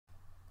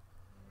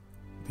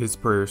This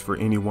prayer is for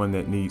anyone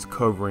that needs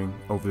covering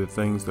over the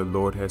things the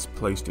Lord has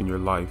placed in your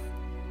life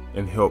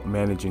and help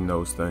managing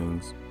those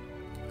things.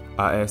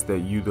 I ask that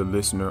you, the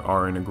listener,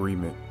 are in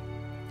agreement.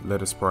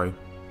 Let us pray.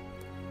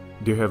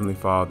 Dear Heavenly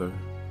Father,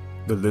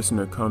 the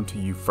listener come to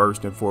you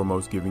first and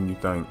foremost giving you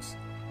thanks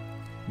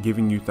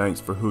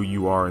for who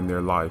you are in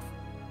their life.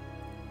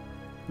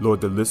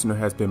 Lord, the listener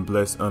has been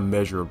blessed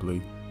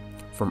unmeasurably,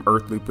 from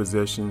earthly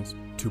possessions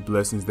to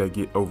blessings that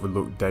get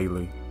overlooked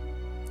daily.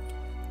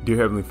 Dear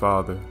Heavenly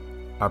Father,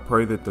 I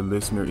pray that the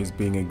listener is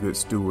being a good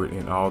steward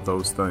in all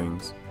those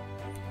things,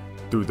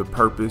 through the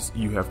purpose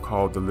you have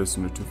called the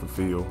listener to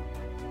fulfill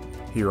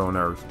here on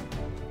earth.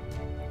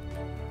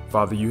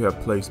 Father, you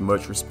have placed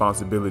much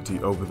responsibility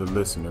over the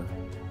listener.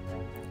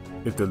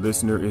 If the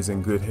listener is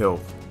in good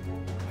health,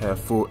 have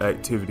full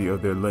activity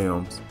of their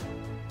limbs,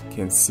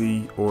 can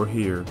see or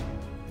hear,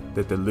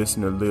 that the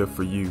listener live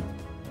for you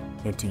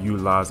and to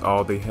utilize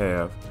all they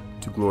have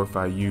to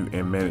glorify you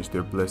and manage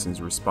their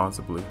blessings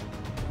responsibly.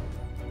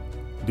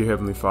 Dear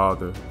Heavenly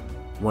Father,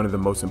 one of the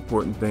most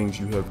important things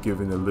you have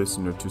given the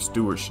listener to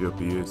stewardship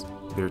is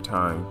their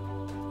time.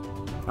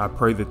 I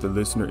pray that the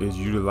listener is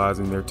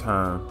utilizing their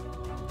time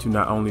to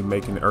not only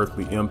make an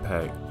earthly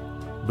impact,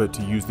 but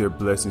to use their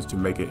blessings to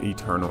make an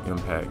eternal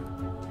impact.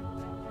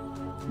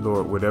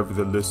 Lord, whatever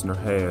the listener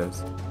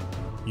has,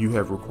 you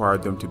have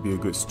required them to be a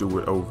good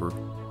steward over.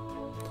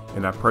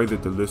 And I pray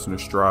that the listener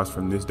strives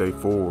from this day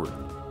forward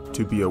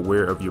to be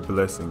aware of your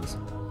blessings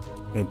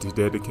and to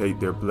dedicate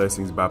their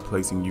blessings by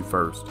placing you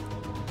first.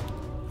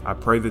 I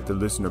pray that the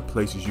listener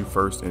places you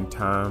first in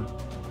time,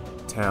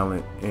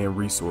 talent, and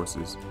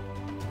resources,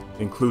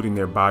 including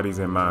their bodies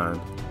and mind,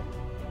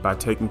 by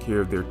taking care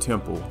of their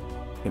temple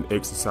and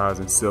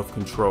exercising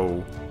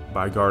self-control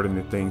by guarding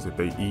the things that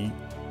they eat,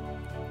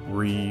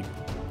 read,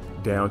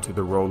 down to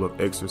the role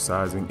of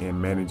exercising and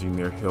managing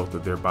their health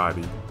of their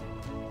body.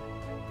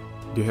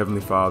 Dear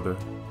Heavenly Father,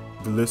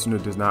 the listener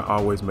does not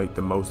always make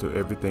the most of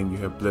everything you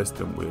have blessed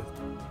them with,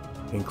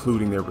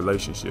 including their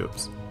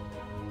relationships.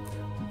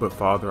 But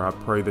Father, I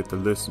pray that the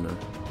listener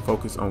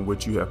focus on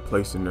what you have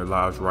placed in their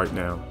lives right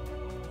now,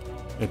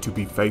 and to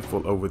be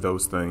faithful over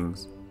those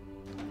things,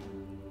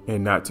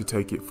 and not to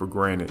take it for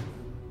granted.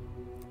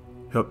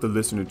 Help the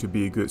listener to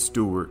be a good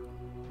steward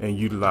and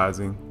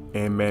utilizing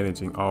and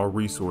managing all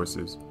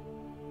resources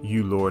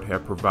you, Lord,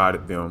 have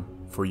provided them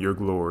for your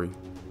glory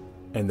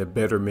and the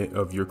betterment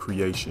of your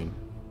creation.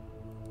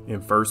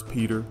 In 1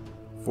 Peter,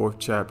 4th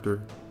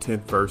chapter,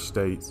 10th verse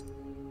states,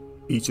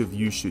 each of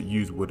you should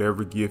use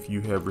whatever gift you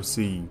have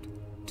received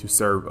to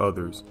serve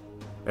others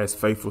as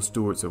faithful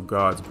stewards of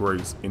God's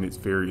grace in its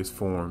various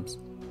forms.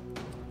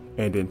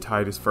 And in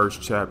Titus 1st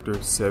chapter,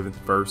 7th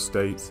verse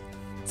states,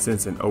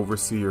 since an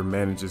overseer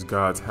manages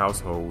God's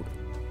household,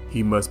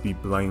 he must be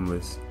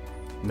blameless,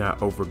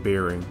 not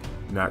overbearing,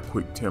 not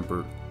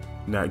quick-tempered,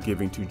 not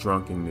giving to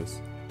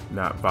drunkenness,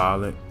 not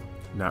violent,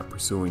 not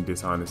pursuing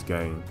dishonest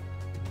gain.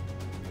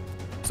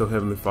 So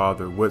Heavenly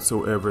Father,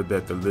 whatsoever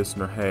that the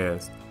listener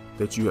has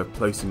that you have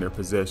placed in their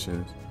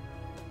possessions,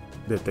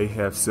 that they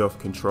have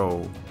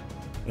self-control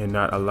and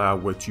not allow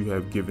what you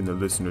have given the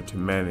listener to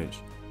manage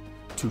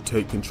to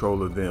take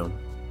control of them.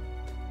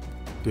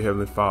 Dear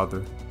Heavenly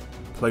Father,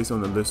 place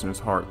on the listener's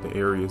heart the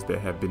areas that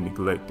have been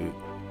neglected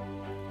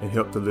and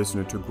help the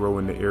listener to grow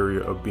in the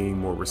area of being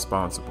more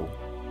responsible.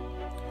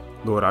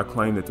 Lord, I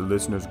claim that the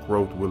listener's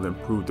growth will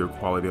improve their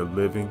quality of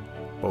living,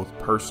 both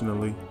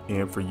personally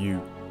and for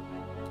you,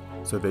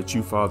 so that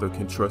you, Father,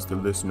 can trust the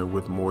listener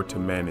with more to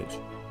manage,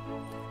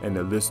 and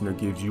the listener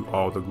gives you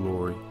all the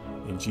glory.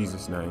 In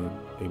Jesus' name,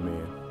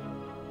 amen.